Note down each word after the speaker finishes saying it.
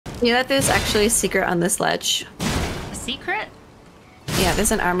You know that there's actually a secret on this ledge. A secret? Yeah,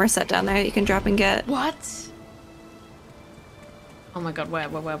 there's an armor set down there you can drop and get. What? Oh my god, where?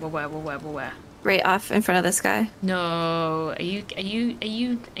 Right off in front of this guy. No, are you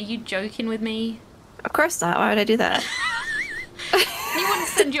joking with me? Of course not. Why would I do that? You wouldn't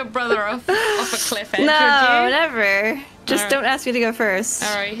send your brother off a cliff edge, No, would you? never. Just don't ask me to go first.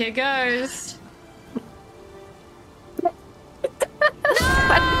 All right, here goes. What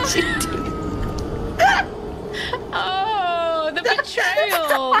did you do? Oh, the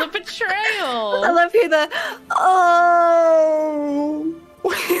betrayal! The betrayal! I love you. The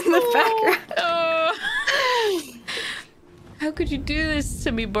in the background. Oh. How could you do this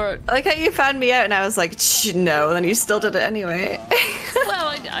to me, Bert? I like how you found me out, and I was like, no, and then you still did it anyway. Well,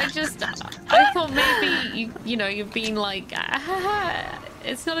 I thought maybe you've been like,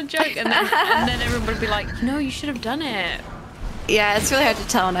 it's not a joke, and then everyone would be like, no, you should have done it. Yeah, it's really hard to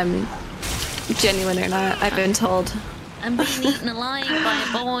tell when I'm genuine or not. I've been told. I'm being eaten alive by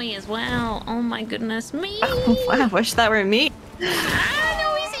a boy as well. Oh my goodness me! Oh, wow, wish that were me. Ah!